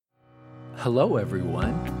Hello,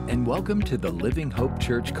 everyone, and welcome to the Living Hope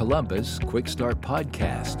Church Columbus Quick Start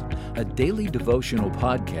Podcast, a daily devotional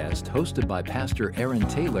podcast hosted by Pastor Aaron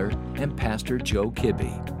Taylor and Pastor Joe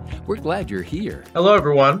Kibbe. We're glad you're here. Hello,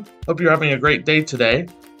 everyone. Hope you're having a great day today.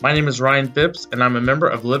 My name is Ryan Phipps, and I'm a member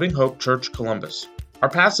of Living Hope Church Columbus. Our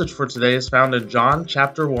passage for today is found in John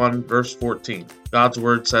chapter 1, verse 14. God's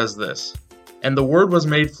word says this, "And the Word was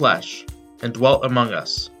made flesh, and dwelt among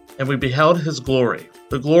us, and we beheld his glory,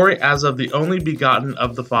 the glory as of the only begotten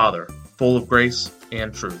of the Father, full of grace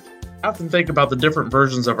and truth." I often think about the different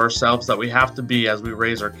versions of ourselves that we have to be as we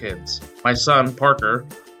raise our kids. My son, Parker,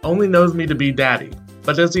 only knows me to be daddy,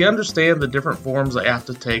 but does he understand the different forms I have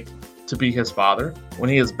to take to be his father? When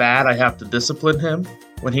he is bad, I have to discipline him.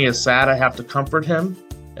 When he is sad, I have to comfort him.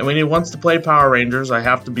 And when he wants to play Power Rangers, I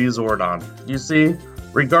have to be Zordon. You see,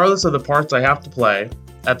 regardless of the parts I have to play,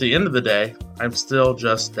 at the end of the day, I'm still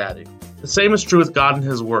just daddy. The same is true with God and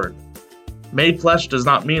his word. Made flesh does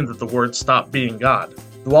not mean that the word stopped being God.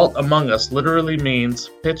 Dwelt among us literally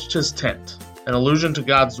means pitched his tent, an allusion to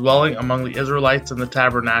God's dwelling among the Israelites in the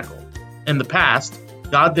tabernacle. In the past,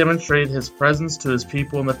 God demonstrated his presence to his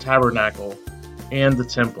people in the tabernacle and the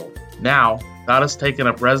temple. Now, God has taken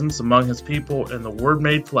up residence among his people in the Word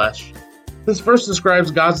made flesh. This verse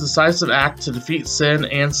describes God's decisive act to defeat sin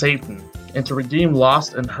and Satan, and to redeem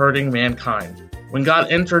lost and hurting mankind. When God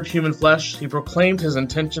entered human flesh, he proclaimed his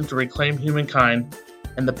intention to reclaim humankind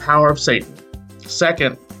and the power of Satan.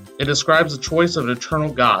 Second, it describes the choice of an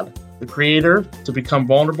eternal God, the Creator, to become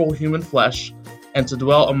vulnerable human flesh and to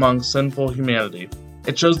dwell among sinful humanity.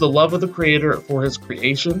 It shows the love of the Creator for his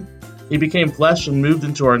creation. He became flesh and moved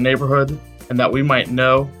into our neighborhood, and that we might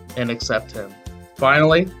know and accept him.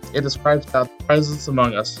 Finally, it describes God's presence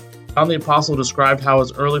among us. John the Apostle described how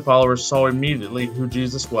his early followers saw immediately who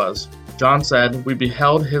Jesus was. John said, "We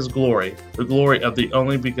beheld his glory, the glory of the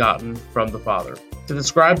only begotten from the Father." To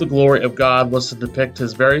describe the glory of God was to depict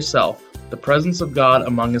his very self, the presence of God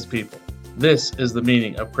among his people. This is the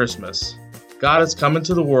meaning of Christmas. God has come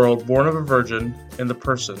into the world, born of a virgin, in the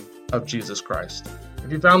person of Jesus Christ.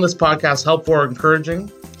 If you found this podcast helpful or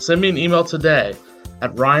encouraging, send me an email today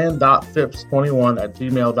at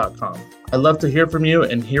ryan.phipps21@gmail.com. I'd love to hear from you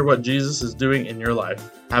and hear what Jesus is doing in your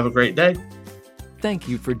life. Have a great day. Thank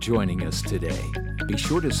you for joining us today. Be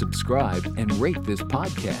sure to subscribe and rate this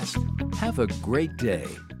podcast. Have a great day.